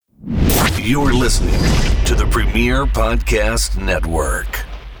You're listening to the Premier Podcast Network.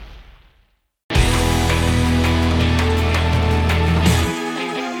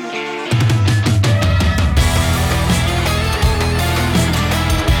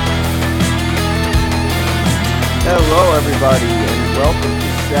 Hello, everybody, and welcome to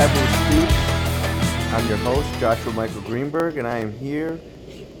Sabu Speaks. I'm your host, Joshua Michael Greenberg, and I am here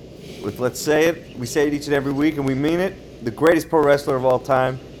with, let's say it, we say it each and every week, and we mean it, the greatest pro wrestler of all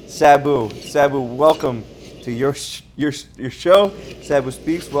time, Sabu. Sabu, welcome to your show, Sabu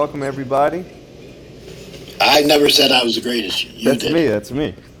Speaks. Welcome, everybody. I never said I was the greatest. You That's did. me. That's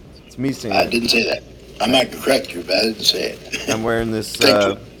me. It's me saying I it. didn't say that. I'm not going to correct you, but I didn't say it. I'm wearing this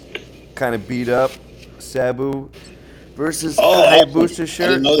kind of beat up Sabu versus Hayabusa shirt. I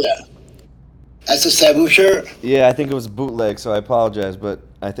didn't know that. That's a Sabu shirt? Yeah, I think it was bootleg, so I apologize, but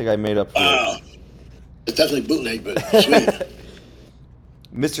I think I made up for it. It's definitely bootleg, but sweet.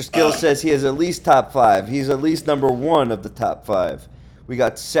 Mr. Skill says he has at least top 5. He's at least number 1 of the top 5. We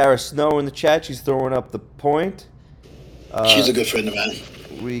got Sarah Snow in the chat. She's throwing up the point. She's a good friend of mine.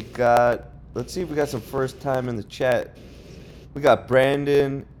 We got, let's see if we got some first time in the chat. We got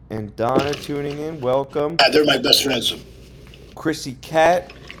Brandon and Donna tuning in. Welcome. They're my best friends. Chrissy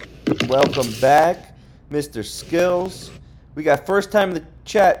Cat, welcome back. Mr. Skills. We got first time in the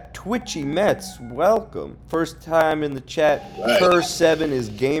chat, Twitchy Mets, welcome. First time in the chat, Right. Per7 is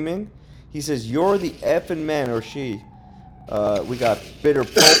gaming. He says, you're the effing man, or she. We got Bitter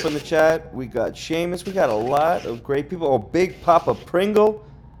Pulp in the chat. We got Seamus. We got a lot of great people. Oh, Big Papa Pringle.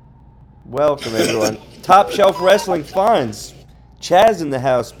 Welcome, everyone. Top Shelf Wrestling Finds. Chaz in the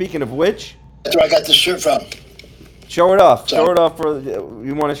house. Speaking of which, That's where I got this shirt from. show it off. Sorry. Show it off for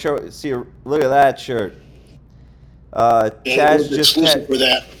you want to show. See, look at that shirt. And it Chaz was just exclusive had, for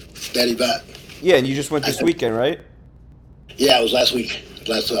that event. yeah, and you just went this weekend, right? Yeah, it was last week.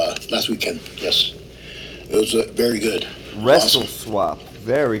 Last weekend, yes. It was very good. Wrestle Awesome. Swap,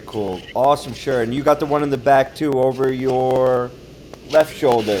 very cool, awesome shirt, and you got the one in the back too, over your left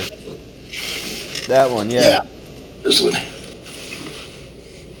shoulder. That one, yeah. This one.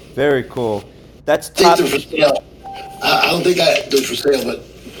 Very cool. That's I think top. they're for sale. I don't think they're for sale, but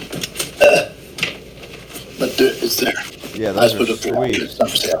it's there. Yeah, I those put are it for sweet. It's not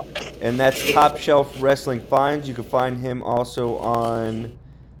for sale. And that's Top Shelf Wrestling Finds. You can find him also on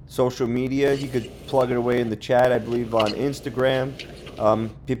social media. You could plug it away in the chat, I believe, on Instagram.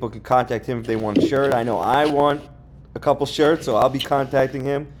 People can contact him if they want a shirt. I know I want a couple shirts, so I'll be contacting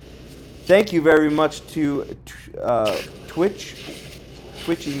him. Thank you very much to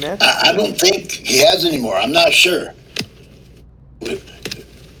Twitchy Mets. I don't think he has anymore. I'm not sure.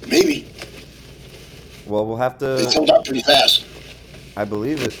 Maybe. Well, we'll have They to. sold out pretty fast. I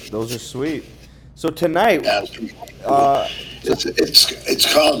believe it. Those are sweet. So tonight, Yeah, it's pretty cool.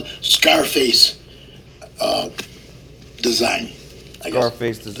 It's called Scarface Design. I guess.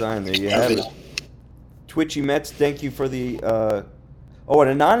 Scarface Design. There you have it. Scarface. Twitchy Mets, thank you for the. An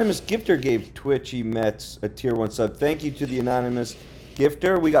anonymous gifter gave Twitchy Mets a tier 1 sub. Thank you to the anonymous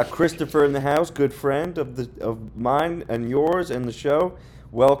gifter. We got Christopher in the house, good friend of mine and yours and the show.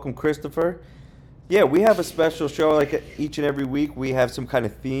 Welcome, Christopher. Yeah, we have a special show like each and every week. We have some kind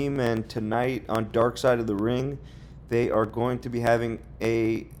of theme, and tonight on Dark Side of the Ring, they are going to be having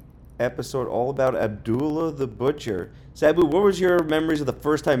a episode all about Abdullah the Butcher. Sabu, what was your memories of the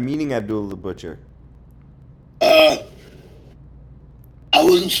first time meeting Abdullah the Butcher? I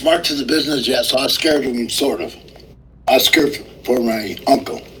wasn't smart to the business yet, so I was scared of him, sort of. I was scared for my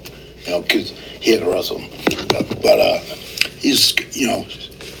uncle, because he had to wrestle him. But he's,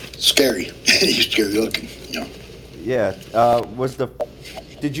 scary. He's scary looking, Yeah.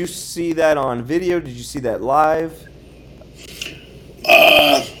 Did you see that on video? Did you see that live?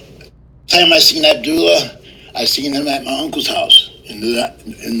 Time I seen Abdullah, I seen him at my uncle's house in the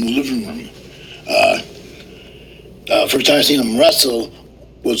living room. First time I seen him wrestle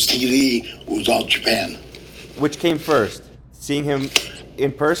was TV, was All Japan. Which came first? Seeing him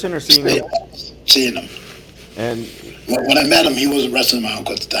in person or seeing him? Seeing him. And When I met him, he wasn't wrestling my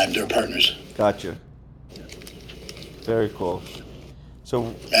uncle at the time. They were partners. gotcha. Very cool. So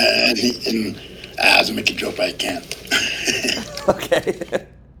And I was make a joke, but I can't. okay.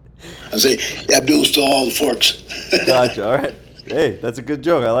 I say, Abdul stole all the forks. Gotcha. All right. Hey, that's a good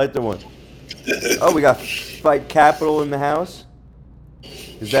joke. I like that one. Oh, we got Fight Capital in the house.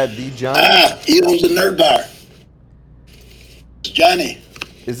 Is that the Johnny? He owns the Nerd Bar. It's Johnny.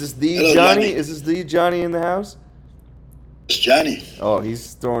 Is this the Hello, Johnny? Johnny. Is this the Johnny in the house? It's Johnny. Oh,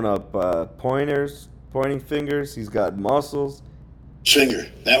 he's throwing up pointing fingers. He's got muscles. Finger.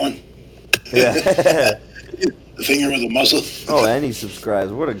 That one. Yeah. The finger with the muscle. Oh, and he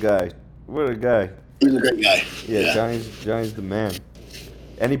subscribes. What a guy. What a guy. He's a great guy. Yeah, Johnny's the man.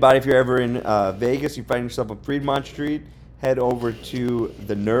 Anybody, if you're ever in Vegas, you find yourself on Fremont Street, head over to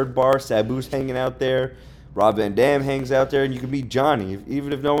the Nerd Bar. Sabu's hanging out there. Rob Van Dam hangs out there, and you can meet Johnny.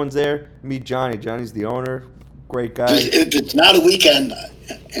 Even if no one's there, meet Johnny. Johnny's the owner. Great guy. If it's not a weekend,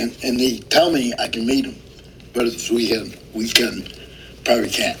 and they tell me I can meet him, but if it's weekend, probably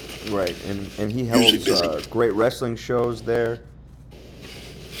can't. Right, and he holds great wrestling shows there.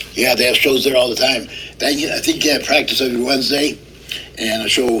 Yeah, they have shows there all the time. I think they have practice every Wednesday, and a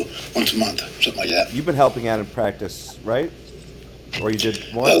show once a month, something like that. You've been helping out in practice, right? Or you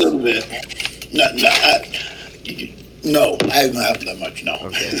did once? A little bit. No, I haven't helped that much, no.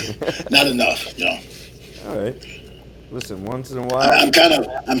 Okay. Not enough, no. All right. Listen, once in a while. I'm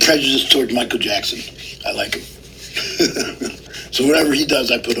prejudiced towards Michael Jackson. I like him. So whatever he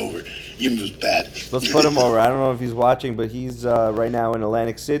does, I put over. Even if it's bad. Let's put him over. I don't know if he's watching, but he's right now in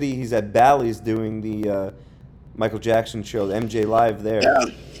Atlantic City. He's at Bally's doing the Michael Jackson show, the MJ Live there.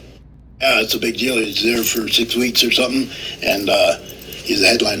 Yeah, it's a big deal. He's there for 6 weeks or something, and he's a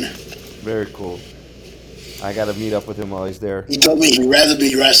headliner. Very cool. I got to meet up with him while he's there. He told me he'd rather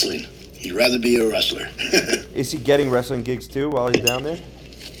be wrestling. He'd rather be a wrestler. Is he getting wrestling gigs too while he's down there?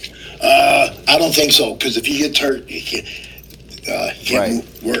 I don't think so, because if he gets hurt, he can't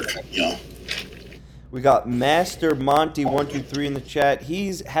work, you know. We got Master Monty 123 in the chat.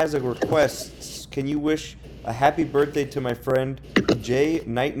 He has a request. Can you wish a happy birthday to my friend Jay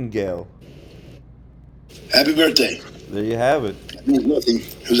Nightingale? Happy birthday. There you have it. That means nothing.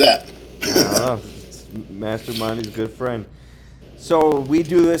 Who's that? It's Master Monty's good friend. So we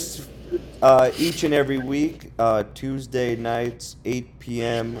do this each and every week, Tuesday nights, 8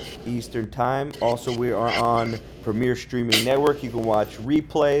 p.m. Eastern Time. Also, we are on Premier Streaming Network. You can watch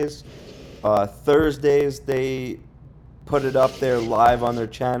replays. Thursdays, they put it up there live on their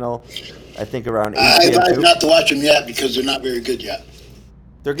channel, I think around 8 p.m. I advise not to watch them yet because they're not very good yet.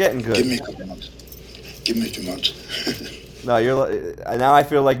 They're getting good. Give me a couple months. Give me 2 months. No, now I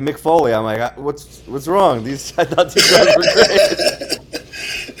feel like Mick Foley. I'm like, what's wrong? I thought these guys were great.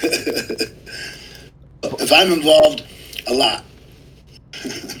 If I'm involved, a lot.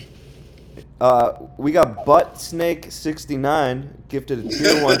 We got Butt Snake 69 gifted a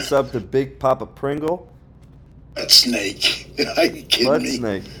tier 1 sub to Big Papa Pringle. Butt Snake. Are you kidding Butt me?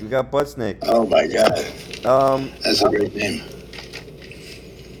 Snake. We got Butt Snake. Oh my God. That's a great name.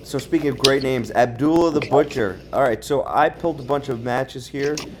 So speaking of great names, Abdullah the Butcher. All right, so I pulled a bunch of matches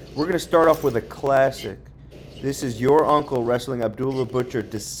here. We're going to start off with a classic. This is Your Uncle wrestling Abdullah the Butcher,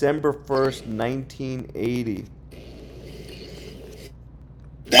 December 1st, 1980.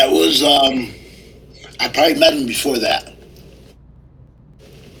 That was, I probably met him before that.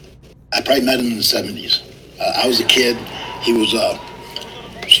 I probably met him in the 70s. I was a kid. He was a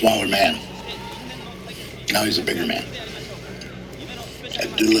smaller man. Now he's a bigger man.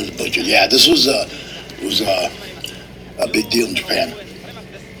 Abdullah the Butcher. Yeah, this was a big deal in Japan.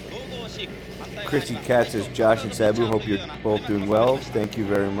 Chrissy Cat says, Josh and Sabu, hope you're both doing well. Thank you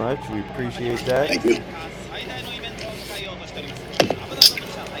very much. We appreciate that. Thank you.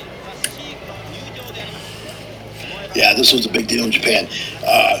 Yeah, this was a big deal in Japan.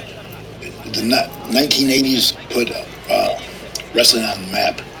 The 1980s put wrestling on the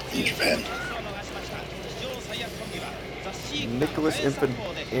map in Japan. Nicholas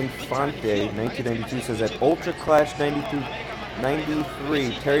Infante, 1992, says at Ultra Clash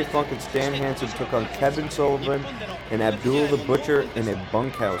 93, Terry Funk and Stan Hansen took on Kevin Sullivan and Abdullah the Butcher in a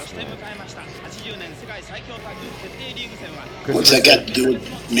bunkhouse match. What's that got to do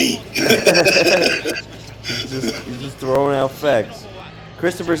with me? He's just throwing out facts.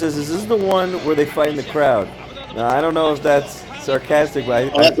 Christopher says, is this the one where they fight in the crowd? Now, I don't know if that's sarcastic,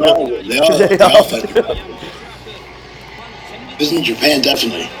 but They all fight. This is in Japan,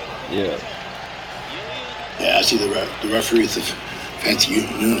 definitely. Yeah. Yeah, I see the referee with the fancy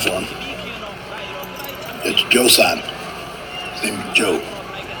uniform. It's Joe-san. His name is Joe.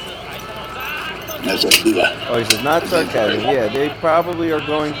 And that's Abdullah. Oh, he says, not sarcastic. Yeah, they probably are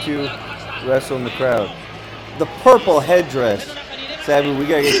going to wrestle in the crowd. The purple headdress. Sabu, we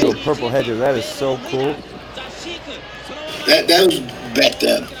gotta get you a purple headdress. That is so cool. That was back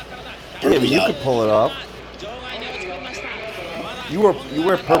then. Yeah, but you could pull it off. You wear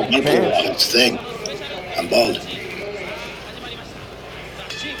purple pants. That's the thing. I'm bald.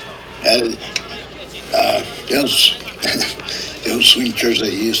 They don't swing chairs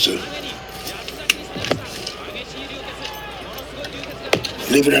like you used to.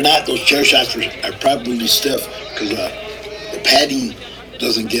 Believe it or not, those chair shots are probably stiff because the padding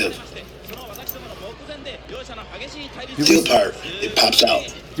doesn't give. The steel part, it pops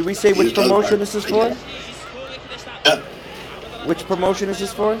out. Do we say which promotion this is for? Yeah. Which promotion is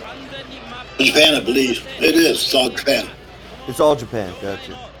this for? Japan, I believe. It is. It's all Japan. It's all Japan.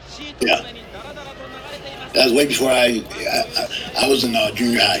 Gotcha. Yeah. That was way before I was in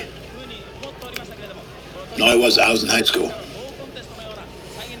junior high. No, I was in high school.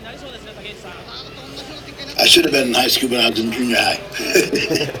 I should have been in high school, but I was in junior high.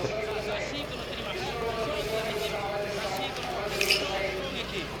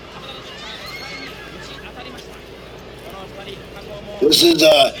 This is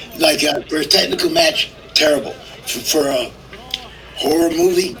for a technical match, terrible. For a horror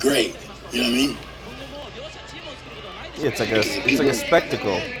movie, great. You know what I mean? Yeah, it's like a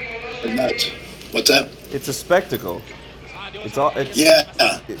spectacle. Nuts. What's that? It's a spectacle. It's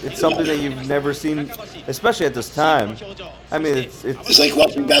something that you've never seen, especially at this time. I mean, it's like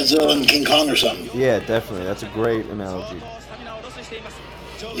watching Godzilla and King Kong or something. Yeah, definitely. That's a great analogy.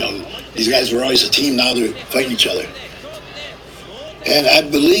 You know, these guys were always a team. Now they're fighting each other. And I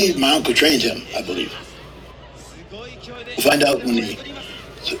believe my uncle trained him. I believe. We'll find out when he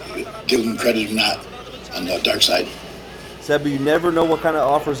give him credit or not on the dark side. Sabu, you never know what kind of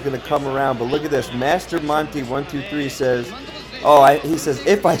offer is going to come around, but look at this. Master Monty 123 says, he says,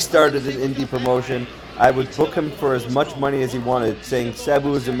 if I started an indie promotion, I would book him for as much money as he wanted, saying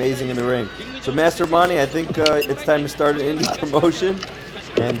Sabu is amazing in the ring. So Master Monty, I think it's time to start an indie promotion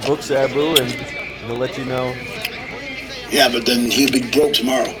and book Sabu, and he'll let you know. Yeah, but then he'll be broke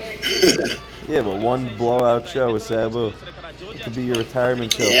tomorrow. Yeah, but one blowout show with Sabu. It could be your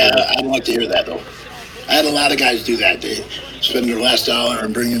retirement show. Yeah, I don't like to hear that, though. I had a lot of guys do that. They spend their last dollar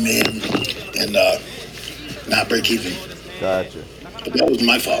and bring me in and not break even. Gotcha. But that was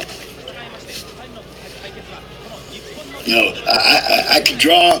my fault. You know, I could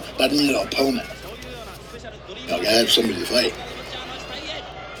draw, but I need an opponent. You know, I have somebody to fight.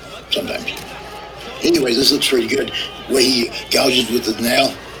 Sometimes. Anyways, this looks pretty good. The way he gouges with the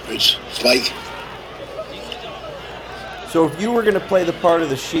nail, his spike. So if you were going to play the part of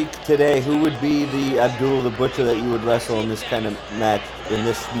the Sheik today, who would be the Abdullah the Butcher that you would wrestle in this kind of match in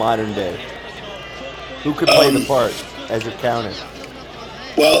this modern day? Who could play the part as your counter?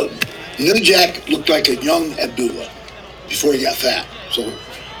 Well, New Jack looked like a young Abdullah before he got fat.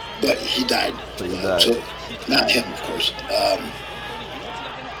 But he died. So not him, of course.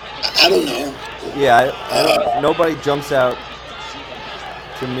 I don't know. Yeah, nobody jumps out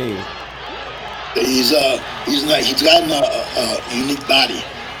to me. He's got a unique body,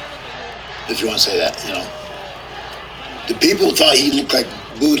 if you want to say that, you know. The people thought he looked like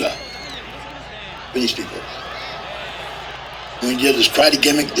Buddha. These people. When he did his karate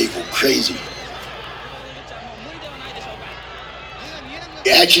gimmick, they go crazy.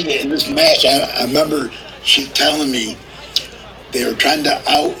 Actually, in this match, I remember she telling me they were trying to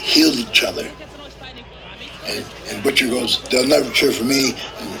out-heel each other. And Butcher goes, they'll never cheer for me.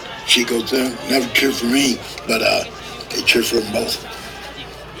 And she goes, they'll never cheer for me. But they cheer for them both.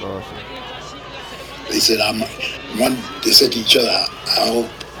 Awesome. They said, they said to each other,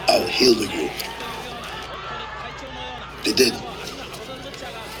 I'll heel the group. They did.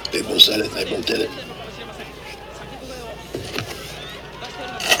 They both said it, and they both did it.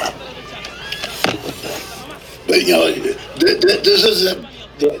 But, you know, this isn't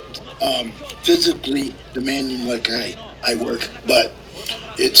physically demanding like I work, but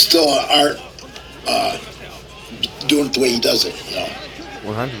it's still an art doing it the way he does it, you know.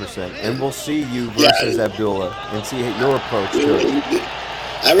 100%. And we'll see you versus Abdullah and see your approach to it.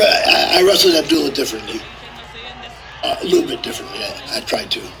 I wrestled Abdullah differently. A little bit differently. I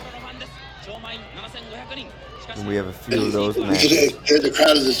tried to. And we have a few of those matches. You can hear the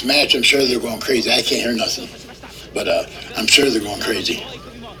crowd of this match. I'm sure they're going crazy. I can't hear nothing. But I'm sure they're going crazy.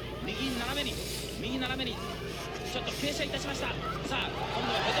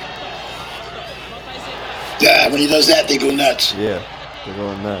 Yeah, when he does that, they go nuts. Yeah, they're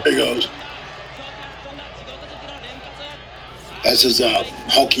going nuts. There he goes. That's his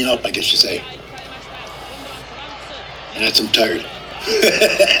hulking up, I guess you say. And that's him tired.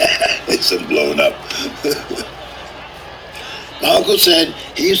 It's him blowing up. My uncle said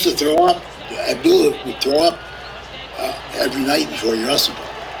he used to throw up. Abdullah would throw up every night before he wrestled.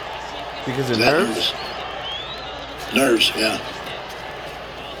 Because of nerves? Nerves, yeah.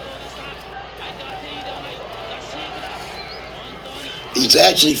 He's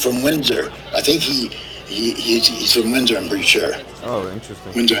actually from Windsor. I think he's from Windsor, I'm pretty sure. Oh,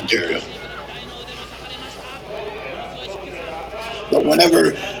 interesting. Windsor, Ontario. But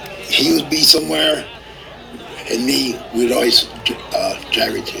whenever he would be somewhere, and me, we'd always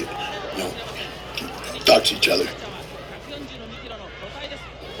gyrate, talk to each other.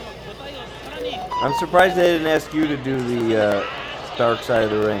 I'm surprised they didn't ask you to do the Dark Side of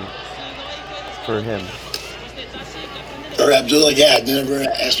the Ring for him. Or Abdullah, yeah, they never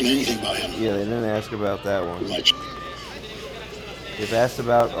asked me anything about him. Yeah, they didn't ask about that one. Much. They've asked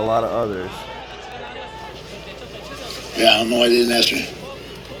about a lot of others. Yeah, I don't know why they didn't ask me.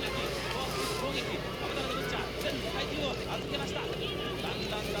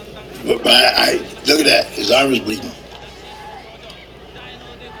 But I look at that. His arm is bleeding.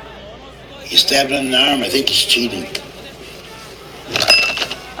 He stabbed him in the arm. I think he's cheating.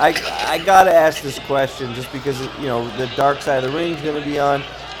 I gotta ask this question just because the Dark Side of the Ring is gonna be on.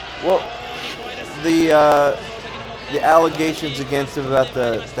 Well, the allegations against him about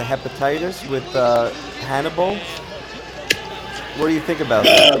the hepatitis with Hannibal. What do you think about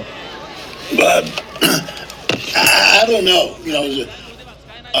that? But I don't know.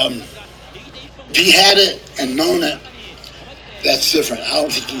 If he had it and known it, that's different. I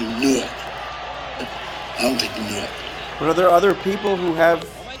don't think he knew it. But are there other people who have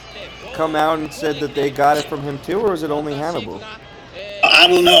come out and said that they got it from him too, or is it only Hannibal? I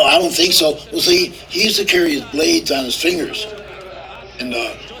don't know. I don't think so. Well, see, he used to carry his blades on his fingers, and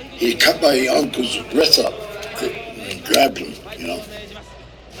he cut my uncle's wrist up and grabbed him.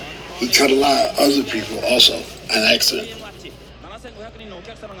 He cut a lot of other people also on accident.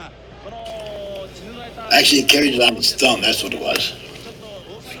 Actually, he carried it on his thumb. That's what it was.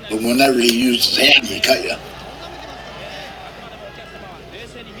 But whenever he used his hand, he cut you.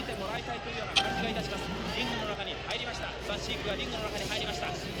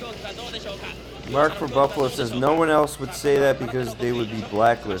 Mark for Buffalo says no one else would say that because they would be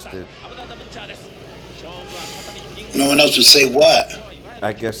blacklisted. No one else would say what?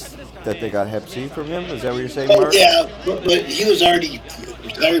 I guess that they got Hep C from him? Is that what you're saying, Oh, Mark? yeah, but he was already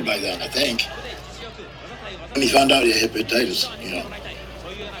retired by then, I think. When he found out he had hepatitis,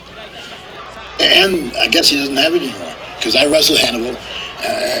 And I guess he doesn't have it anymore. Because I wrestled Hannibal,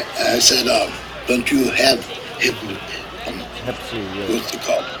 and I said, don't you have Hep C, yeah. what's it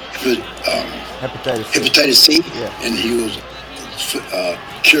called? Hepatitis C. Hepatitis C? Yeah. And he was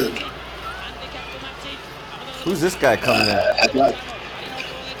cured. Who's this guy coming in? I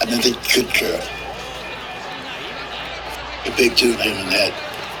didn't think he could cure it. A big tooth him in the head.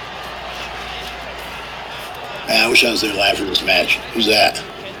 Man, I wish I was there live for this match. Who's that?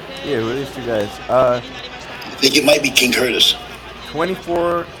 Yeah, who are these two guys? I think it might be King Curtis.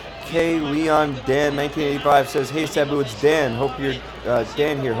 24K Leon Dan 1985 says, "Hey Sabu, it's Dan. Hope you're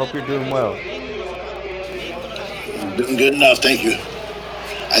Dan here. Hope you're doing well." Doing good enough, thank you.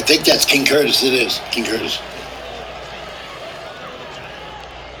 I think that's King Curtis. It is King Curtis.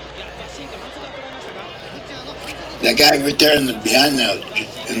 That guy right there behind now,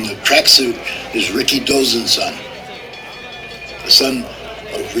 in the tracksuit, is Ricky Dozen's son. The son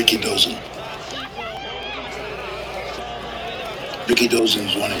of Ricky Dozen. Ricky Dozen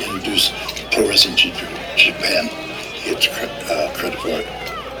is one who introduced pro wrestling to Japan. He gets credit for it.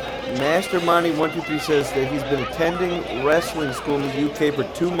 Master Monty 123 says that he's been attending wrestling school in the UK for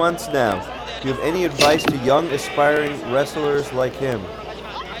 2 months now. Do you have any advice to young aspiring wrestlers like him?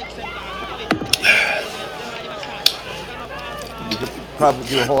 You could probably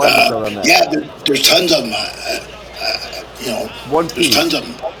do a whole episode on that. Yeah, there's tons of them. One piece. There's tons of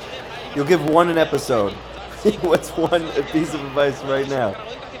them. You'll give one an episode. What's one piece of advice right now?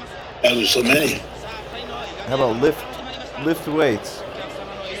 Yeah, there's so many. How about lift weights?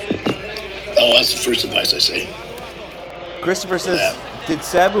 Oh, that's the first advice I say. Christopher says, did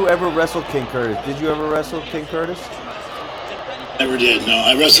Sabu ever wrestle King Curtis? Did you ever wrestle King Curtis? Never did, no.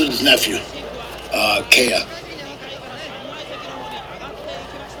 I wrestled his nephew, Kea.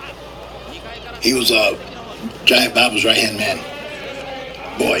 He was Giant Bob's right-hand man.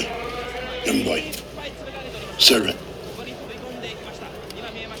 Boy. Young boy. Servant.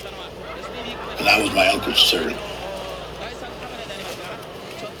 And I was my uncle's servant.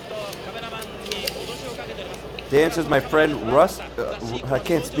 Dan says, my friend I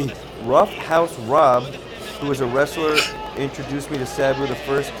can't speak, Rough House Rob, who was a wrestler, introduced me to Sabu the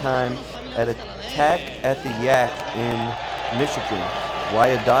first time at Attack at the Yak in Michigan.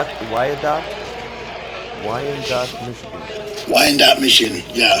 Wyandotte, Michigan. Wyandotte, Michigan,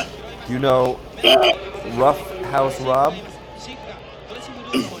 yeah. Do you know Rough House Rob?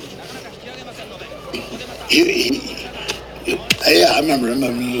 Yeah, I remember him.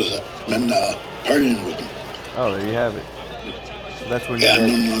 Partying with him. Oh, there you have it. So that's when you had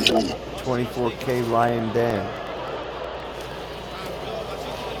 24K Ryan Dan.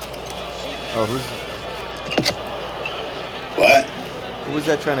 Oh, What? who was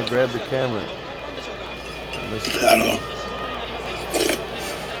that trying to grab the camera? I don't know.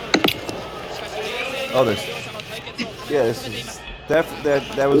 Oh, this. Yeah, this is that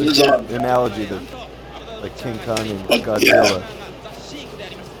was a This is good analogy to like King Kong and But, Godzilla.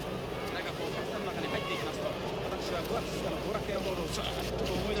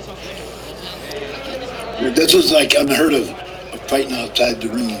 This was like unheard of fighting outside the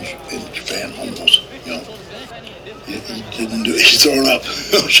ring in Japan, almost. You know, he didn't do. He's throwing up.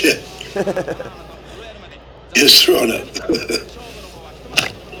 Oh shit! He's throwing up.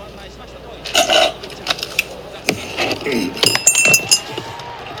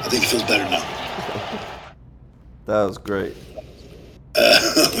 I think he feels better now. That was great.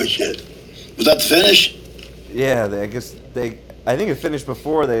 Oh shit! Was that the finish? Yeah, I guess I think it finished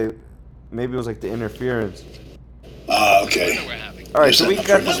before they. Maybe it was like the interference. Okay. All right, so we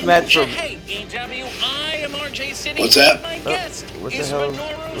got this match from. Hey, EW, I am RJ City. What's that? My Oh, guest what the is hell?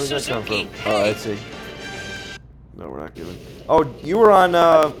 Minoru Where's that come Suzuki. from? Oh, I see. No, we're not giving. Oh, you were on.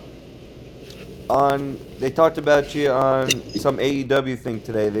 They talked about you on some AEW thing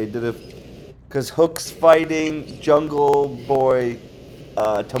today. They did a. Because Hook's fighting Jungle Boy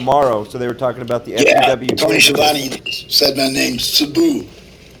tomorrow, so they were talking about the Yeah. FTW. Tony Schiavone said my name, Sabu.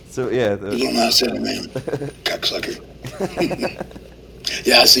 So yeah, You don't know how to say my name, cocksucker.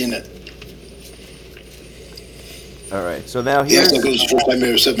 Yeah, I seen it. all right. So now Yeah, here's it's like it was the first time I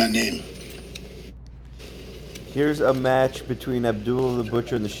ever said my name. here's a match between Abdullah the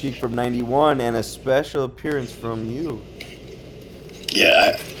Butcher and the Sheik from '91, and a special appearance from you.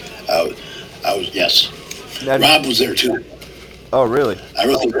 Yeah, I was yes. Now, Rob was there too. oh really? I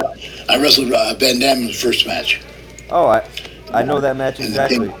wrestled Van Damme in the first match. Oh, I know that match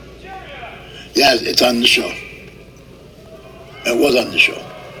exactly. Yeah, it's on the show. It was on the show.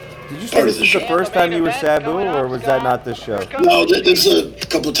 Did you say Part this of the is the show. first time you were Sabu, or was that not the show? No, this is a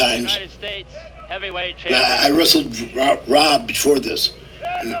couple times. United States heavyweight I champion. wrestled Rob before this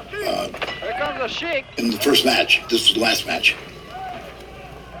Here comes the Sheik. in the first match. This was the last match.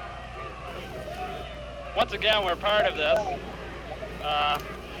 Once again, we're part of this.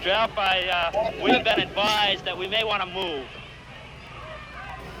 Jeff, we've been advised that we may want to move.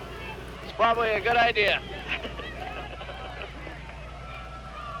 It's probably a good idea.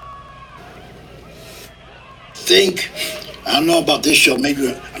 I don't know about this show.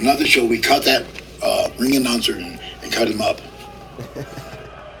 Maybe another show. We cut that ring announcer and cut him up.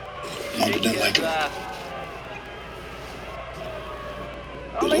 Uncle didn't like him.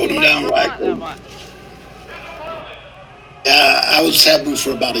 He was holding down like. Yeah, I was Sabu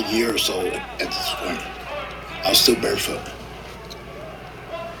for about a year or so at this point. I was still barefoot.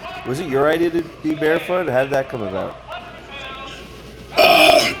 Was it your idea to be barefoot? How did that come about?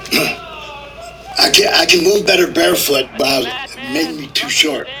 I can move better barefoot, but it made me too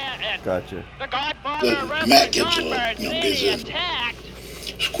short. Gotcha. The Godfather The of wrestling, mat gets John Barcini, gives attacked.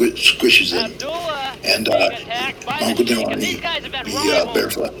 Squishes in. Abdullah And being attacked by my uncle the didn't Sheik. want And me these guys have been be rivals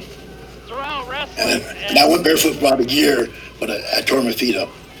barefoot. throughout wrestling. And I went barefoot for about a year, but I tore my feet up.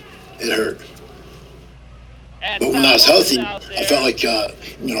 It hurt. And But when I was Sabu healthy, out I there. felt like,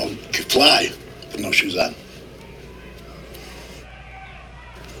 could fly with no shoes on.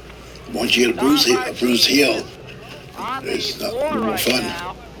 Once you get a bruised heel, on the it's not floor more right fun.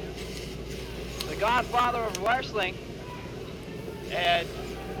 now. The Godfather of wrestling. And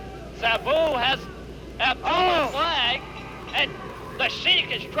Sabu has Abdullah's leg. And the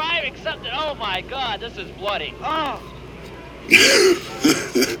Sheik is driving something. Oh my God, this is bloody. Oh,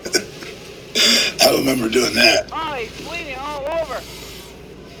 I remember doing that. oh, he's bleeding all over.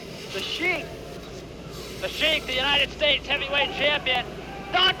 The Sheik, the United States heavyweight champion.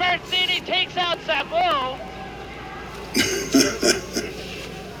 Don Barcini takes out Sabu.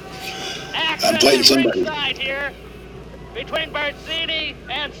 Action I'm playing at somebody. ringside here between Barcini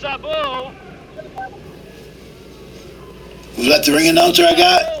and Sabu. Was that the ring announcer I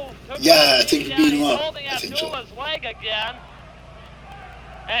got? Sabu took Yeah, I think Barcini he beat him down. He's up. holding I think so. Abdullah's leg again.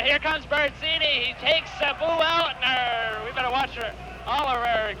 And here comes Barcini. He takes Sabu out. And we better watch all of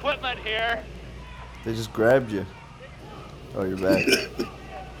our equipment here. They just grabbed you. Oh, you're back.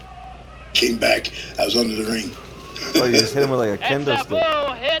 Came back. I was under the ring. Oh, you just hit him with like a And kendo Sabu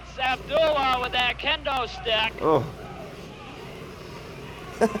stick. hits Abdullah with that kendo stick. Oh.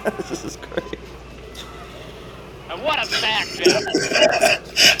 This is great. And what a back jab.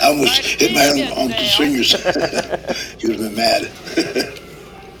 I almost hit my own uncle's fingers. He would have been mad.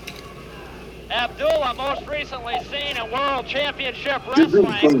 Abdullah, most recently seen in World Championship This is from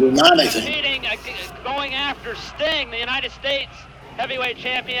Wrestling, Vermont, I think. competing, going after Sting, the United States heavyweight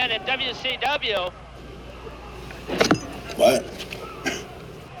champion in WCW. What?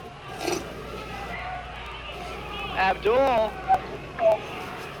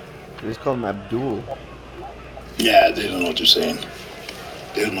 They just call him Abdul. Yeah, they don't know what they're saying.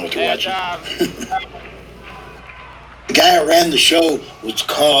 They don't know what they're watching. The guy that ran the show was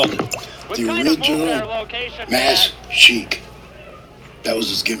called the original Mask Sheik. That was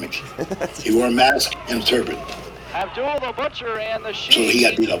his gimmick. He wore a mask and a turban. Abdul the Butcher and the Sheik. So he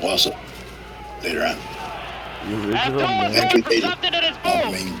got beat up also later on. Abdullah going for something in his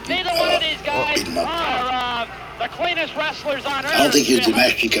booth. Neither one of these guys are the cleanest wrestlers on earth. I don't think he was the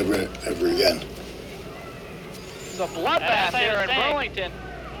Mask Sheik ever again. It's a bloodbath here in Burlington.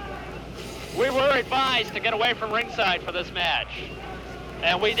 We were advised to get away from ringside for this match.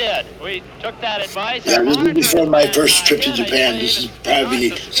 And we did. We took that advice. Yeah, this was before my first trip to Japan. This is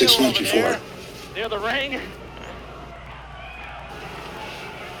probably 6 months before. Near the ring.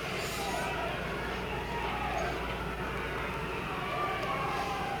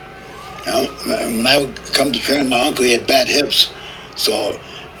 Now, when I would come to train my uncle, he had bad hips. So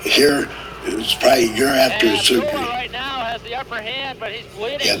here, it was probably a year after his surgery. Right now has the upper hand, but he's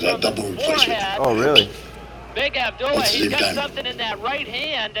bleeding. He has a double replacement. Oh, really? Big Abdullah, he's got something in that right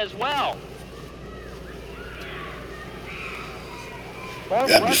hand as well.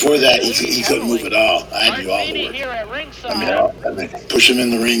 Yeah, before that, he couldn't move at all. I had to do all the work. I mean, push him in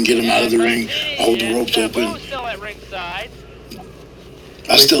the ring, get him out of the ring, hold the ropes open.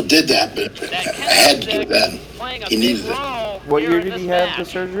 I still did that, but I had to do that. He needed it. What year did he have the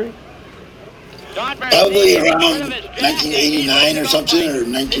surgery? Probably around 1989 or something, or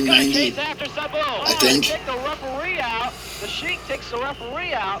 1990, I think.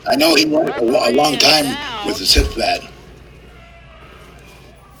 I know he went a long time with his hip bad.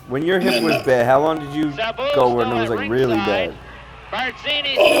 When your hip was bad, how long did you go when it was like really bad?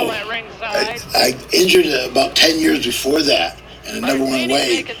 Oh, I injured it about 10 years before that, and it never went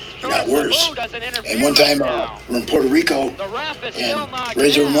away. It got worse. And one time we're in Puerto Rico, and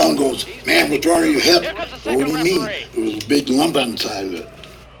Razor Ramon goes, "Man, what's wrong with your hip?" Well, what do you mean? It was a big lump on the side of it.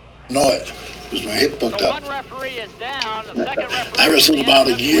 No, it was my hip bucked up. I wrestled about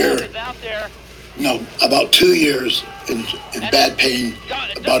a year. No, about 2 years in bad pain,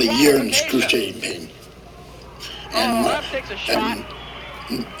 about a year in excruciating pain. And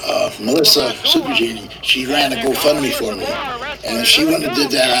Melissa Supergenie, she ran a GoFundMe for me. And if she wouldn't have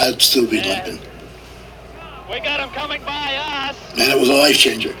did that, I'd still be limping. We got him coming by us. And it was a life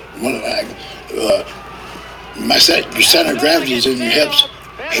changer. Your center of gravity is in your hips,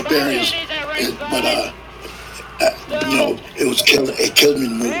 hip areas. But you know, it killed me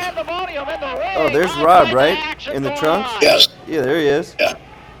to move. Oh, there's Rob, right? In the trunks? Yes. Yeah, there he is. Yeah.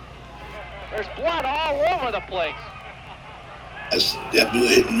 There's blood all over the place. That's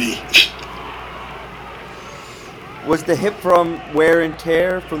definitely hitting me. Was the hip from wear and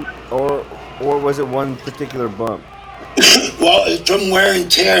tear, or was it one particular bump? Well, it's from wear and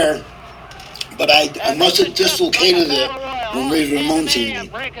tear, but I must have dislocated it when Razor Ramon seen me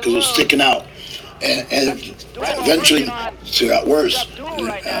because it was sticking out. And eventually, it got worse.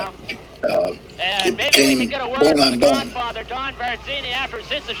 It became bone on bone.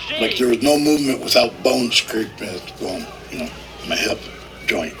 Like there was no movement without bone scraping at the bone, you know, my hip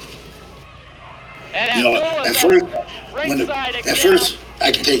joint. You know, at first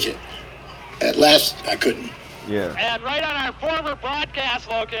I could take it. At last, I couldn't. Yeah. And right on our former broadcast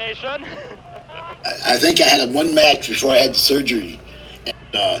location. I think I had one match before I had the surgery.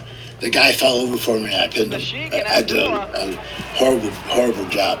 And, the guy fell over for me and I pinned him. I did a horrible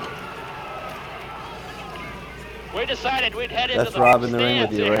job. We decided we'd head into That's Rob in the ring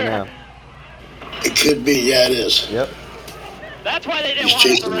with you right now. It could be, yeah, it is. Yep. That's why they didn't want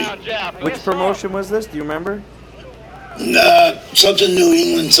us around Jeff. Which promotion was this? Do you remember? Something New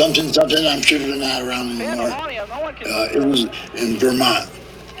England, something. I'm sure they're not around anymore. It was in Vermont.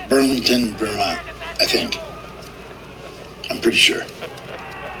 Burlington, Vermont, I think. I'm pretty sure.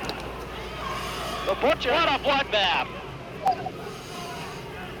 The Butcher, what a bloodbath.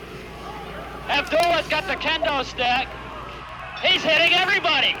 Abdullah's got the kendo stick. He's hitting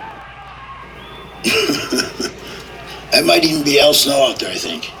everybody. That might even be Al Snow out there, I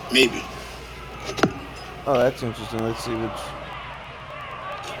think. Maybe. Oh, that's interesting. Let's see which.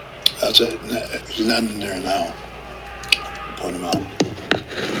 That's it. He's not in there now. Point him out.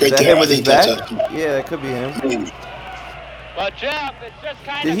 Right Is that there, him with his back? that's Yeah, that could be him. maybe. But Jeff, it's just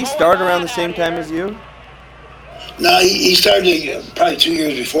kind Did of he going start on around the out same time here. as you? No, he started probably 2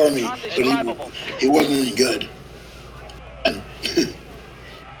 years before me, but he wasn't any good. And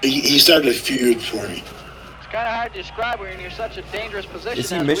he started a few years before me. It's kind of hard to describe when you're in such a dangerous position. Is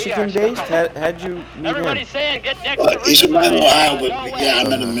he as we Michigan are. based? How'd you meet Everybody's him? saying get next to He's from Richmond. Ohio, but No way. yeah, I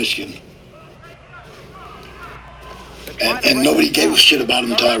met him in Michigan. And nobody gave a shit about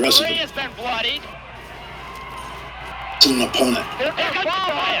him until I wrestled him. Has been bloodied. It's an opponent. Here comes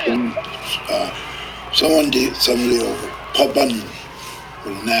Bryan. And, somebody over. Paul Bunyan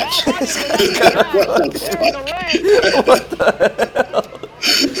with an axe. What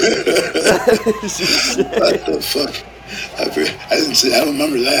the fuck? I don't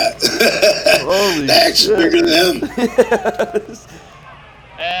remember that. Holy the axe is bigger than him.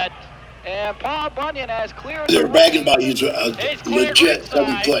 And Paul Bunyan has cleared. They were bragging about he's a legit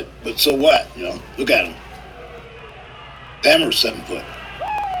 7 foot, but so what? You know, look at him. Hammer's 7 foot.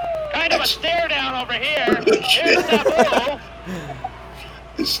 Kind of a stare down over here. Here's Sabu.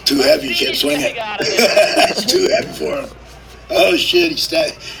 It's too heavy. You can't swing it. It's too heavy for him. Oh shit!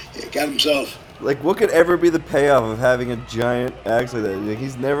 He got himself. Like, what could ever be the payoff of having a giant axe like that? Like,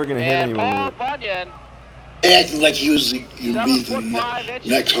 he's never gonna hit And anyone Paul with it. Bunyan. He acted like he was you'd be the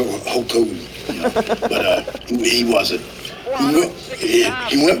next Hulk Hogan, you know? But he wasn't. He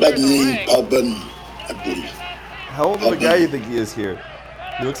went by the name Paul Bunyan, I believe. How old of a guy do you think he is here?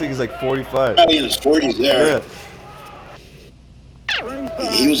 He looks like he's like 45. Probably in his 40s there.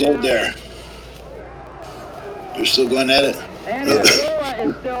 Yeah. He was old there. They're still going at it. And Abdullah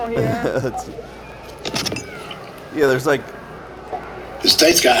is still here. Yeah, there's like. His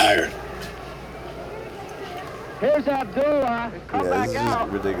tights got higher. Here's Abdullah. Come Yeah, back this out.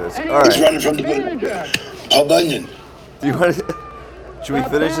 is ridiculous. And All He's right. running from the Paul Bunyan. Do you want to? Should we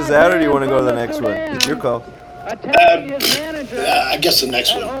finish this out, or do you want to go to the next one? It's your call. Attacking his manager. I guess the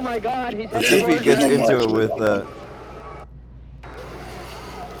next And, one. oh my God, he's Let's see if he gets into it with. Yeah,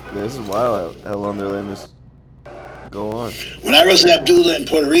 this is wild how long they're letting this go on. When I wrestled Abdullah in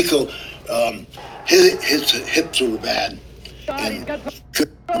Puerto Rico, his hips were bad. God, he's got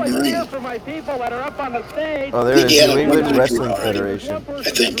Couldn't some ring. here for my people that are up on the stage. Oh, there it is. He had a New England one Wrestling already. Federation.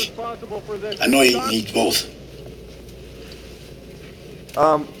 I think. I know he needs both.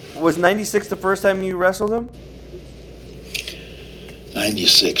 Was '96 the first time you wrestled him?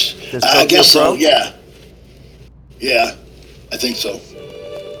 96. Does I Tokyo guess so, Pro? yeah. Yeah, I think so.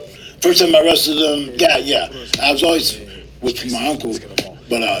 First time I wrestled him, yeah. I was always with my uncle,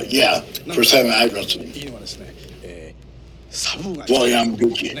 but yeah, first time I wrestled him. Well,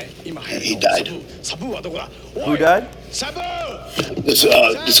 Yamaguchi, and he died. Who died? This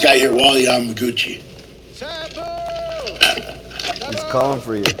guy here, Wally Yamaguchi. He's calling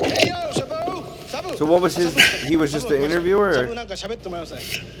for you. So what was his? He was just an interviewer. Or?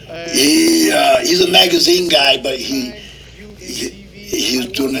 He's a magazine guy, but he was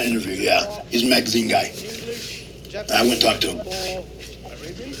doing an interview. Yeah, he's a magazine guy. I went and talked to him.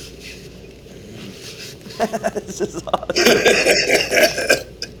 This is awesome.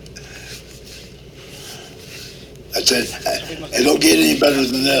 I said, it don't get any better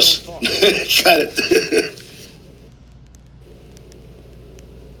than this. Got it.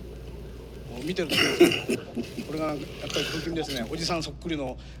 見てるとこれがやっぱり不気味ですね。おじさんそっくり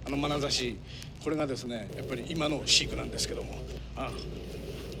の眼差し、これがですね、やっぱり今のシークなんですけども。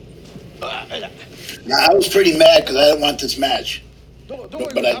Now, I was pretty mad because I didn't want this match. But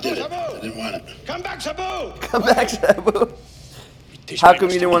I did it. I didn't want it. Come back, Sabu! Come back, Sabu. How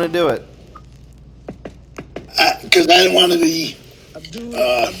come you didn't want to do it? Because I didn't want to be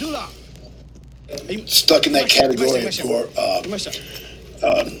Abdullah. stuck in that category for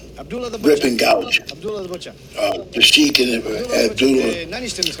rip and gouge. Abdullah the Butcher. The Sheik and Abdullah 何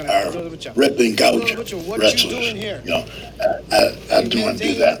してんですかね、 are Abdullah the Butcher. rip and gouge Abdullah the Butcher, what you doing wrestlers. here? You know, I didn't want to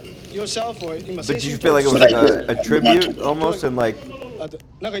do that. Yourself or今 But you feel like it was like a tribute almost, and like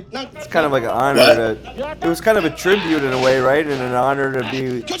it's kind of like an honor to. It was kind of a tribute in a way, right? And an honor to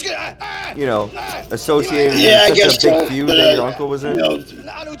be, you know, associated Yeah, I with guess such a big so. feud But, that your uncle was in. You know,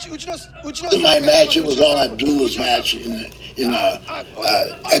 in my match, it was all Abdullah's match. At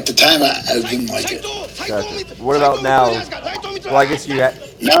the time, I didn't like it. Gotcha. What about now? Well, I guess you had.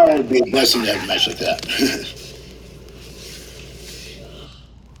 Now it would be a blessing to have a match like that.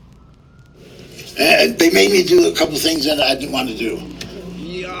 And they made me do a couple things that I didn't want to do.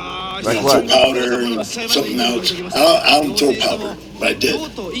 Like Throw what? powder and something else. I don't throw powder, but I did.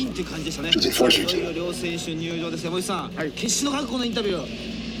 Because they forced me to.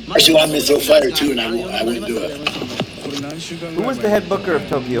 Actually wanted me to throw fire too, and I wouldn't do it. Who was the head booker of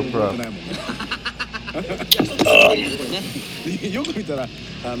Tokyo Pro? よく見たら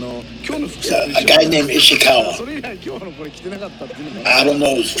今日の服装 A guy named Ishikawa. それ以来今日のこれ着てなかったっていうのが I don't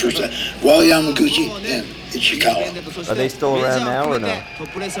know his first name. Wally Yamaguchi and Ishikawa. Are they still around now or no? ト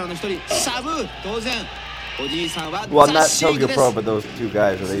ップレスラーの一人サブ当然おじいさんは Well, not ザシー Tokyo クです Pro, but those two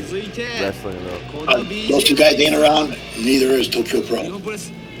guys. Are they 続いて wrestling though? この Those two guys ain't around. Neither is Tokyo 日 Pro. 本プレ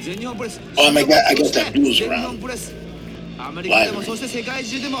ス全日本プレス Oh my God, I guess that dude's 全日 around. 本プレスアメリカでもそして世界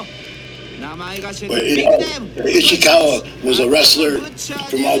中でも名前が知れ But, るビッグネーム Ishikawa was a wrestler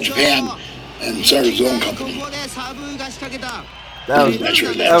from all Japan and started his own こ company. こでサブが仕掛けた That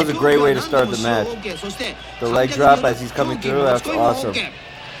was a great way to start the match. The leg drop as he's coming through, that's awesome.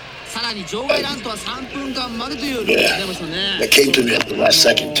 さらに場外ランとは3分間までというルールが出ましたね That came to me at the last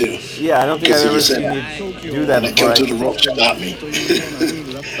second, too. Yeah, I don't think I've ever seen you do that When I before. came to the rope, stopped me.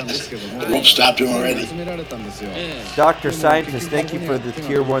 The rope stopped him already. Dr. Scientist, thank you for the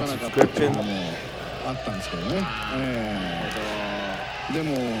tier 1 subscription. あったんですけどね、で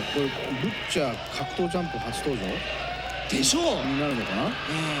もこれブッチャー格闘ジャンプ初登場でしょうになるのかな、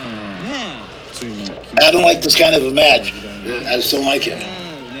ついに I don't like this kind of a match. I just don't like it.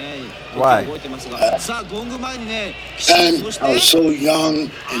 Why? さあゴング前にね Time I was so young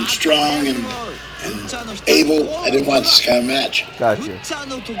and strong and able, I didn't want this kind of match. ブ Gotcha. ッチャー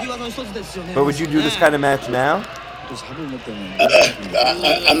の時技の一つですよね But would you do this kind of match now? サブ持ってるの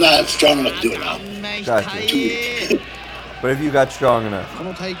I'm not strong enough to do it now. Gotcha. But if you got strong enough. こ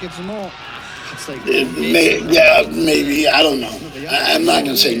の対決も初対決 Yeah, maybe. I don't know. I'm not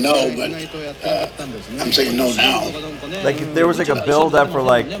going to say no, but I'm saying no now. Like if there was like a build up for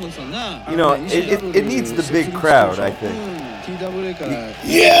like, you know, it needs the big crowd, I think. TWA から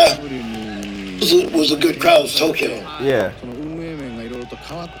Yeah. TW に It was a good crowd. It was Tokyo. Yeah. その運営面がいろいろと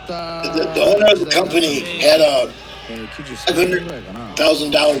変わった The owner of the company had a 93年ぐらいかな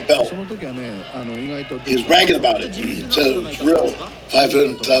 $500 belt. その時はね意外と He was bragging about it. He said it was real.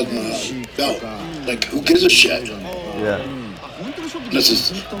 $500,000 belt. Like, who gives a shit? Yeah. This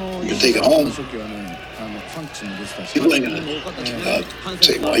is, you take it home. 初期はねファンクスも出てたし People ain't gonna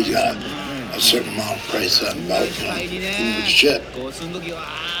say, well, you got a certain amount of price on the belt. You know, who gives a shit? こうする時は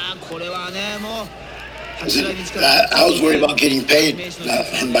これはねもう I was worried about getting paid, not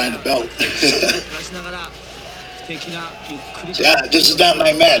him buying the belt. Yeah, this is not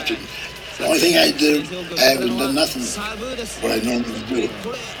my match. The only thing I do, I haven't done nothing what I normally do.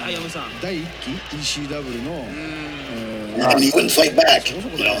 第1期 ECW の And he wouldn't fight back, you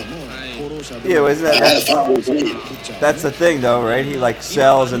know. 功労者 Yeah, isn't I had that to follow his lead. that's the thing though, right? He like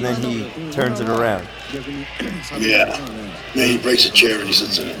sells and then he turns it around. 逆に Yeah. Then he breaks a chair and he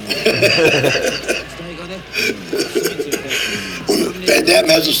sits in it. Van Damme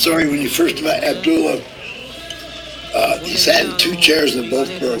has a story when you first met Abdullah. He sat in 2 chairs and they both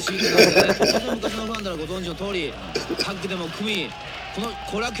broke.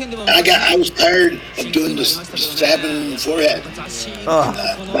 I was tired of doing this stabbing in the forehead. Oh,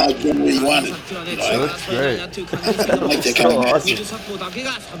 I was doing what he wanted. You know, that's great. I like that kind of match.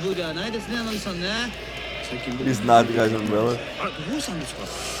 He's not the guy's umbrella.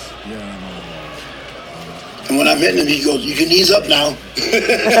 And when I'm hitting him, he goes, "You can ease up now."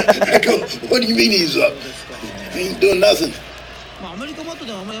 I go, "What do you mean ease up? I ain't doing nothing."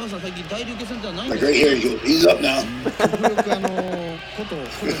 Like right here, he goes, "Ease up now." 極力こと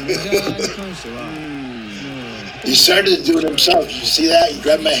メジャーに関しては He started to do it himself. Did you see that? He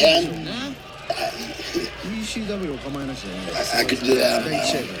grabbed my hand. ECW を構えなしでね I could do that. 第1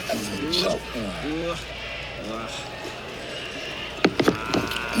試合で So,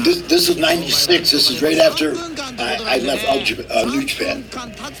 this is '96. This is right after I left New Japan.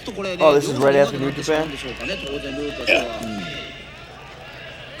 Oh, this is right after New Japan? Yeah.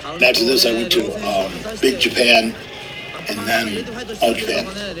 And after this, I went to Big Japan and then All Japan.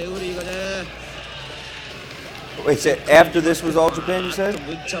 Wait, so after this was All Japan, you said?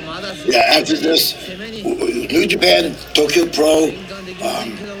 Yeah, after this, New Japan, Tokyo Pro.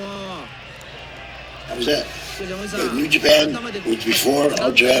 That was it. New Japan was before,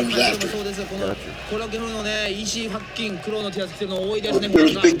 All Japan was after. There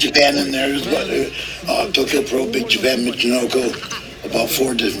was Big Japan in there. There was Tokyo Pro, Big Japan, Michinoku, about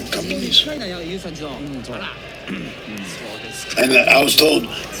 4 different companies. And I was told, you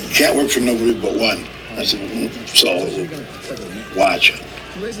can't work for nobody but one. I said, so watch.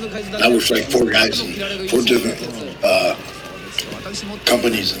 I worked for like 4 guys in 4 different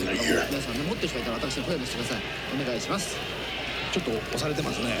companies in a year.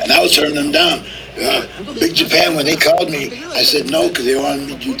 And I was turning them down. Big Japan, when they called me, I said no, because they wanted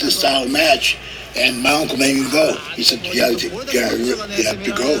me to do this style of match. And my uncle made me go. He said, you have to go. I said,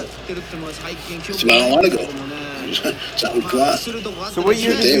 I don't want to go. It's not what you want. So what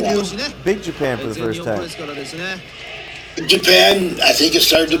year did you do Big Japan for the first time? Big Japan, I think it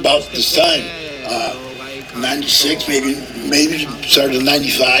started about this time. 96, maybe started in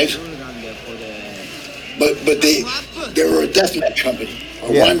 95. But they were a deathmatch company. Or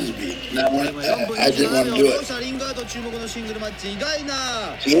wanted to be. I didn't want to do it.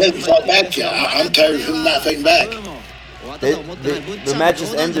 He hasn't fought back yet. I'm tired of him not fighting back. The match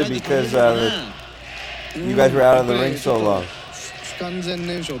just ended because you guys were out of the ring so long. 不完全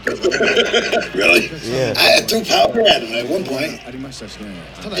燃焼というか Really? Yeah. I threw powder at him at one point. ありましたしね。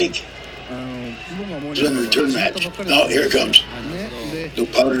ただ Think. 僕はもう It was in the return match. No, here it comes. ね。 No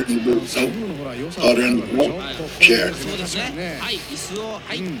powder in the boot. サブ No のほら良さ powder in the boot. Chair. そうですね。はい、椅子を、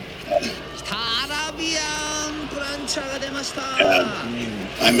はい。来たアラビアンプランチャーが出ました。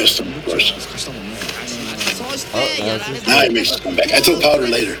 I missed him, of course. 貸したもんね。そしてやられ Now た。 he makes it come back. I throw powder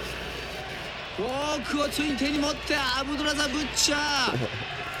later. フォークをついに手に持ってアブドゥラザ・ブッチャー。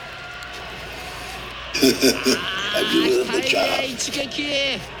Good job. 一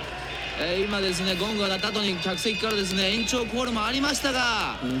撃。今ですね、ゴングが鳴った後に客席からですね、延長コールもありました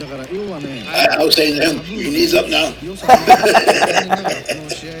が。だから要はね。 I was saying to him, your knees up now. 良さがこの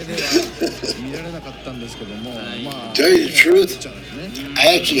試合では見られなかったんですけども、まあ Tell you the truth, ピッチャーですね。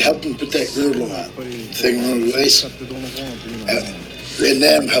 I actually helped him put that girdle on. Thing on his 使 waist. ってどうのこうのっていうのはね。 And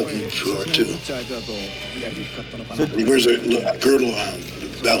them helped him sure ピ too. ッチャー相手だとやりにくかったのかな。 He wears a girdle on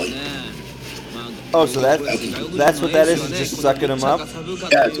his belly. Oh, so that's what that is? It's just sucking him up?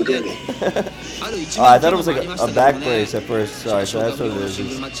 Yeah, it's a girdle. Oh, I thought it was like a back brace at first. Sorry, so that's what it is.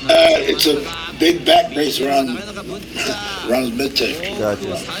 It's a big back brace around his midsection.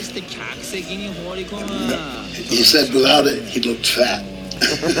 Gotcha. He said without it, he looked fat.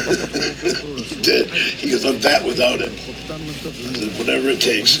 He did. He goes, I'm fat without it. I said, whatever it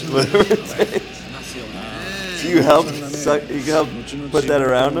takes. Whatever it takes. So you help put that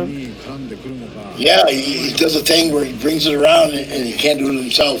around him? Yeah, he does a thing where he brings it around and he can't do it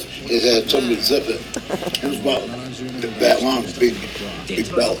himself. He had somebody zip it. It was about that long, big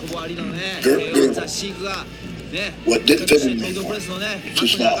belt. Girdle. What didn't fit him anymore. Too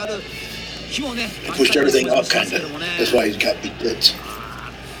small. He pushed everything up, kind of. That's why he's got big tits.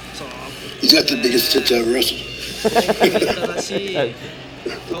 He's got the biggest tits I ever wrestled.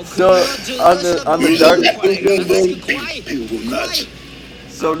 So on the dark. People go nuts.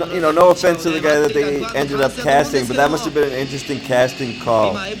 So no offense to the guy that they ended up casting, but that must have been an interesting casting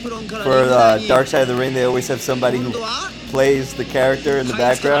call for Dark Side of the Ring. They always have somebody who plays the character in the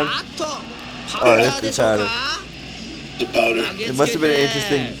background. Oh, that's the powder. The powder. It must have been an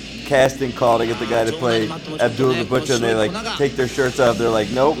interesting casting call to get the guy to play Abdullah the Butcher, and they like take their shirts off. They're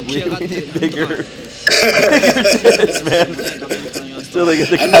like, nope, we need bigger tits, man. Still, they get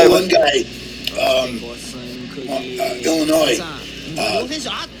the I guy. know one guy, Illinois. I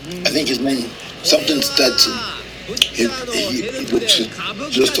think his name something Stetson. He looks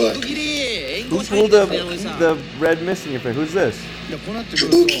just like Who pulled the red mist in your face? Who's this?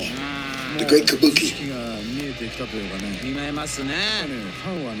 Kabuki, the great Kabuki.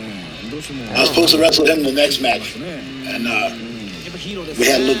 I was supposed to wrestle him in the next match, and we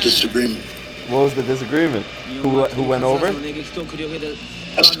had a little disagreement. What was the disagreement? Who went over?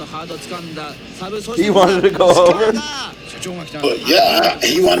 He wanted to go over? But yeah,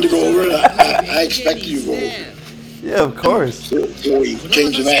 he wanted to go over. I expected you to go over. Yeah, of course. So we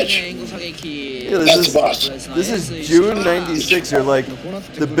changed the match. Yeah, That's the boss. This is June '96. You're like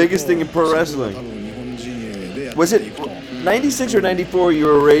the biggest thing in pro wrestling. Was it '96 or '94? You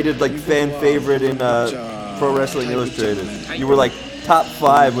were rated like fan favorite in Pro Wrestling Illustrated. You were like top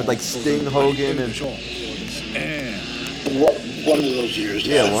 5 with like Sting, Hogan, and One of those years.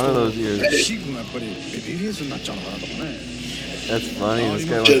 yeah, one of those years. That's funny. This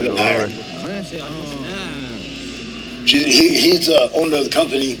guy wants to go over. He's the owner of the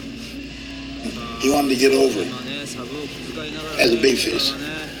company. He wanted to get over as a babyface.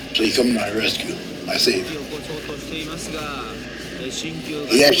 So he come to my rescue, my savior.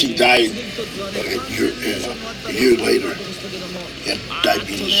 He actually died a year later. He had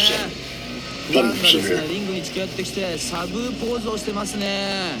diabetes. Something severe. リングに近寄ってきてサブポーズをしてます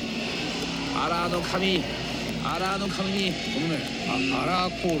ね。アラーの髪にこのね、アラ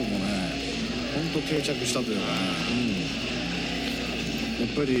ーコールもね、本当定着したというかね、やっ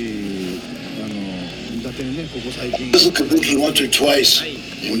ぱり伊達にね、ここ最近 This is Kabuki once or twice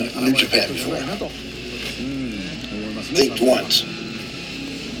in New Japan before. なと、思います I ね。 think once.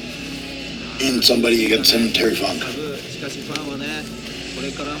 In somebody against Cemetery Funk. しかしファンはね、こ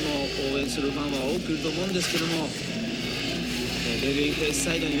れからも応援するファンは多くいると思うんですけども、ベビーフェイス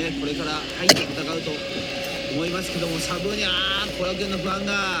サイドにね、これから入って戦うと思いますけども、サブに後楽園のファン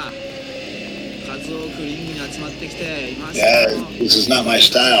が数多くリングに集まってきていますけ Yeah, ども、 this is not my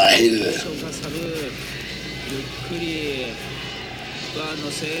style. I hated it. サブゆっくりファンの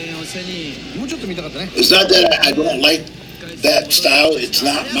声援を背に。もうちょっと見たかったね。 It's not that I don't like that style. It's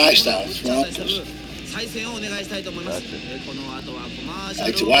not my style. It's my uncle's. 再戦をお願いしたいと思います。この後はコマーシャ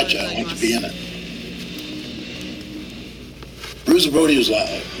I like ル to をご覧い watch た it. だ I き want ま to す be in it. Bruiser Brody was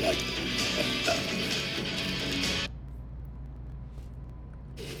like.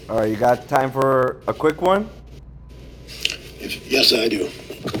 All right, you got time for a quick one? Yes, I do.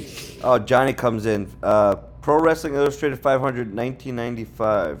 Oh, Johnny comes in. Pro Wrestling Illustrated 500,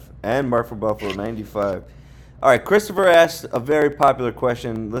 1995, and Mark for Buffalo, 95. All right, Christopher asked a very popular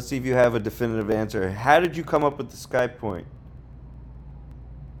question. Let's see if you have a definitive answer. How did you come up with the Sky Point?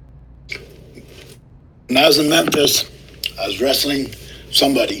 When I was in Memphis, I was wrestling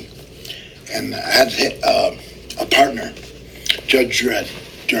somebody, and I had a partner, Judge Dredd.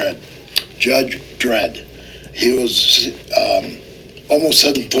 He was almost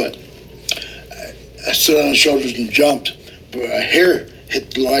 7 foot. I stood on his shoulders and jumped, but my hair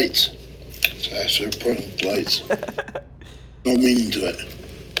hit the lights. So I started pointing at the lights. No meaning to it.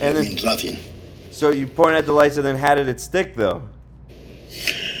 It means nothing. So you pointed at the lights, and then how did it stick, though?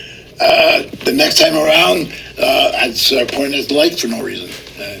 The next time around, I'd start pointing at the light for no reason.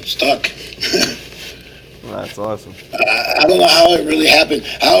 And it stuck. Well, that's awesome. I don't know how it really happened.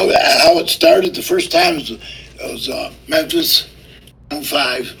 How it started the first time was Memphis,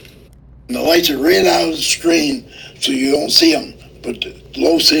 5. And the lights are right out of the screen, so you don't see them, but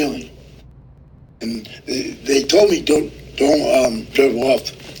low ceiling. And they told me don't dribble off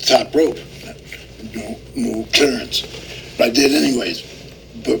the top rope, no clearance. But I did anyways.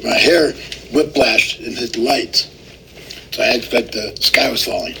 But my hair whiplashed and hit the lights, so I expect the sky was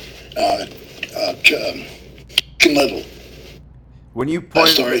falling. Chicken Little. When you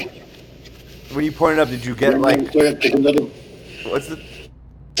pointed up, did you get like? Chicken Little. What's the?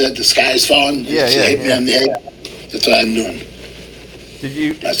 Said the sky's falling. Yeah. Hit me on the head. That's what I'm doing. Did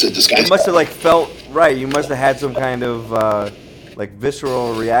you? I said the sky's. You must have like felt right. You must have had some kind of like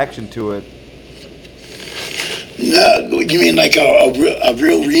visceral reaction to it. No, you mean like a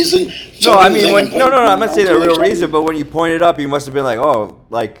real reason? No, I mean no. I'm not saying a real reason, but when you pointed up, you must have been like, oh,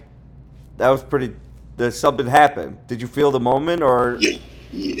 like that was pretty. There's something happened. Did you feel the moment, or?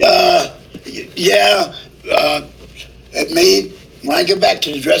 Yeah. It made. When I get back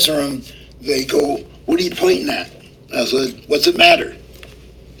to the dressing room, they go, "What are you pointing at?" I said, "What's it matter?"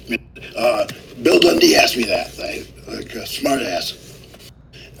 Bill Dundee asked me that, like a smart ass.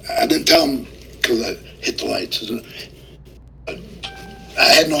 I didn't tell him because I hit the lights. I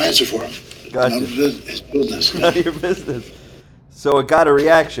had no answer for him. Gotcha. It's business. None of your business. So it got a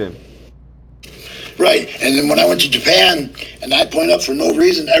reaction. Right, and then when I went to Japan and I point up for no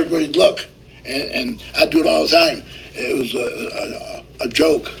reason, everybody'd look, and I do it all the time. It was a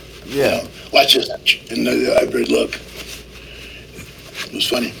joke. Yeah. You know, watch this, and everybody'd look. It was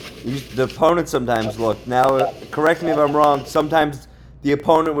funny. The opponent sometimes looked. Now, correct me if I'm wrong. Sometimes the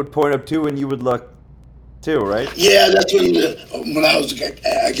opponent would point up too, and you would look too, right? Yeah, that's when I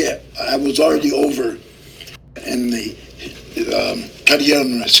was already over, and they cut it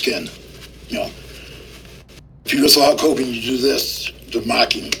under my skin. You know, if you wrestle Hulk Hogan, you do this to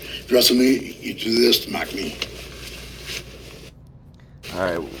mock him. If you wrestle me, you do this to mock me. All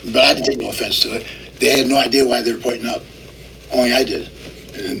right. But I didn't take no offense to it. They had no idea why they were pointing up. Only I did.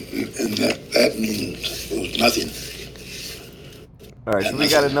 And that means it was nothing. All right, so we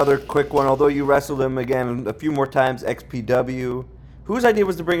got another quick one. Although you wrestled him again a few more times, XPW. Whose idea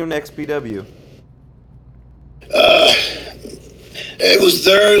was to bring him to XPW? It was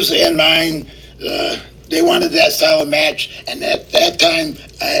theirs and mine. They wanted that style of match, and at that time,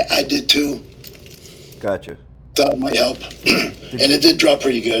 I did too. Gotcha. Thought it might help. And it did draw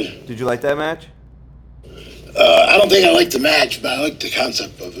pretty good. Did you like that match? I don't think I liked the match, but I liked the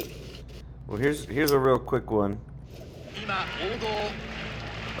concept of it. Well, here's a real quick one.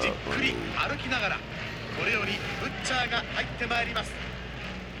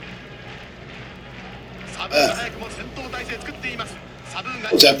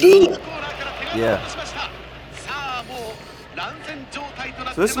 Was Abdullah? Yeah.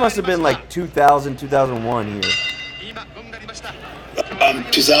 2000, 2001 here.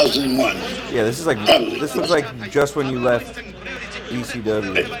 2001. Yeah, this is like Probably. This looks like just when you left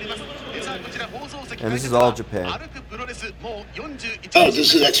ECW. And this is All Japan. Oh,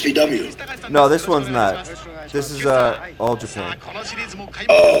 this is XPW. No, this one's not. This is All Japan.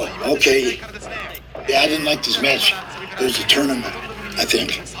 Oh, okay. Yeah, I didn't like this match. It was a tournament, I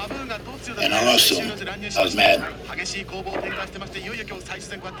think. And I lost to him. I was mad.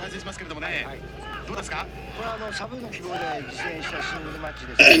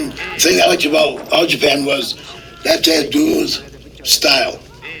 And the thing I liked about All Japan was that's Abdullah's style.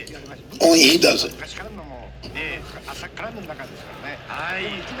 Only he does it.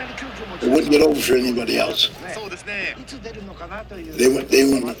 It wouldn't get over for anybody else. They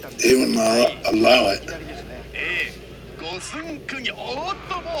wouldn't allow it. 寸釘、おっ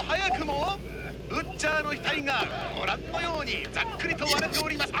ともう早くもブッチャーの額がご覧のようにざっくりと割れてお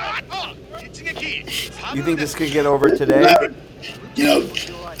ります。あっと一撃。 You think this could get over today? You know,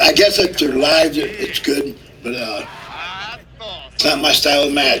 I guess if they're live, it's good, but it's not my style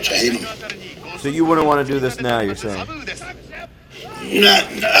of match. I hate them. So you wouldn't want to do this now, you're saying? I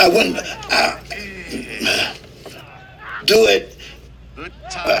wouldn't do it.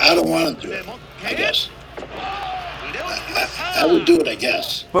 I don't want to do it, I guess. I would do it, I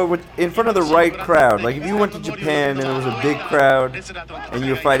guess. But in front of the right crowd, like if you went to Japan and it was a big crowd and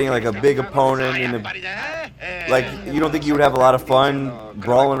you were fighting like a big opponent, like you don't think you would have a lot of fun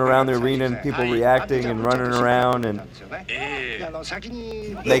brawling around the arena and people reacting and running around and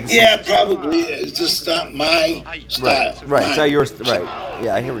like, yeah, probably. It's just not my style. Right. It's not yours. Right.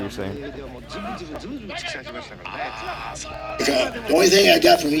 Yeah, I hear what you're saying. The only thing I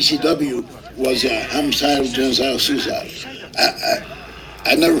got from ECW was homicidal, genocidal, suicide.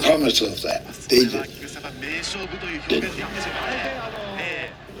 I never called myself that. They did.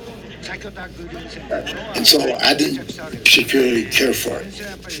 And so I didn't particularly care for it.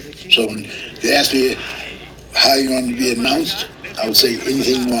 So when they asked me how you want to be announced, I would say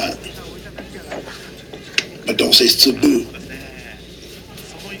anything you want. But don't say Sabu.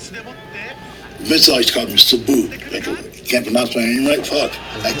 Vince always called me Sabu. Like, I can't pronounce my name right. Fuck.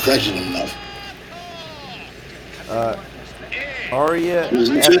 I corrected him enough. Aria.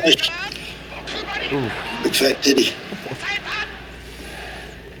 Big fat titty.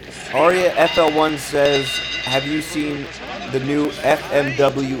 Aria FL1 says, have you seen the new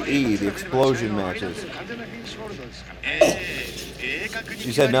FMWE, the explosion matches?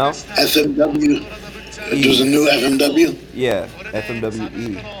 She said no? FMW? There's a new FMW? Yeah,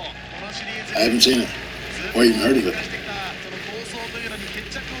 FMWE. I haven't seen it or even heard of it.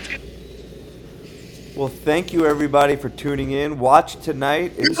 Well, thank you everybody for tuning in. Watch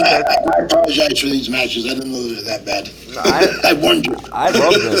tonight. I apologize for these matches. I didn't know they were that bad. I warned you. I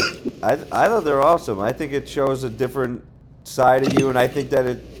love them. I thought they're awesome. I think it shows a different side of you, and I think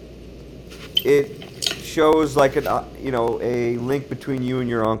that it shows like a link between you and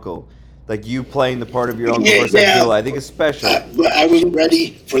your uncle, like you playing the part of your uncle versus Abdullah. I think it's special. I wasn't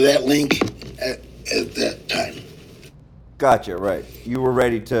ready for that link at that time. Gotcha. Right. You were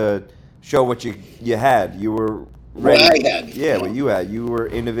ready to show what you had. You were ready. What I had. Yeah, what you had. You were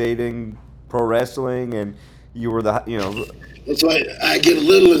innovating pro wrestling, and you were the. That's why I get a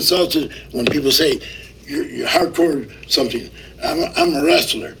little insulted when people say you're hardcore something. I'm a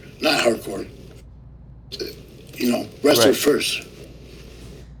wrestler, not hardcore. Wrestler right. First.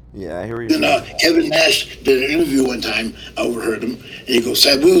 Yeah, I hear you. Kevin Nash did an interview one time. I overheard him, and he goes,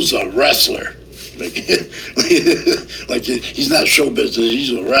 "Sabu's a wrestler." Like he's not show business.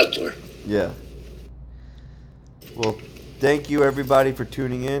 He's a wrestler. Yeah. Well, thank you everybody for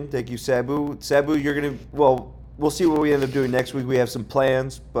tuning in. Thank you, Sabu. Sabu, you're gonna. Well, we'll see what we end up doing next week. We have some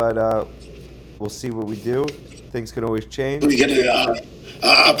plans, but we'll see what we do. Things can always change. I'll be doing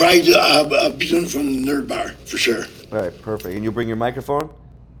it from the Nerd Bar for sure. All right, perfect. And you'll bring your microphone?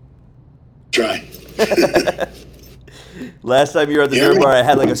 Try. Last time you were at the Nerd Bar, I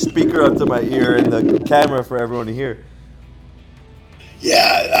had like a speaker up to my ear and the camera for everyone to hear.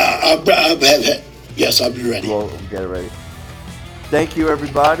 Yeah, I'll have it. Yes, I'll be ready. Well, get it ready. Thank you,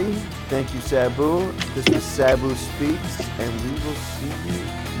 everybody. Thank you, Sabu. This is Sabu Speaks, and we will see you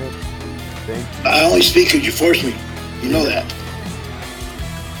next week. Thank you. I only speak because you forced me. You know that.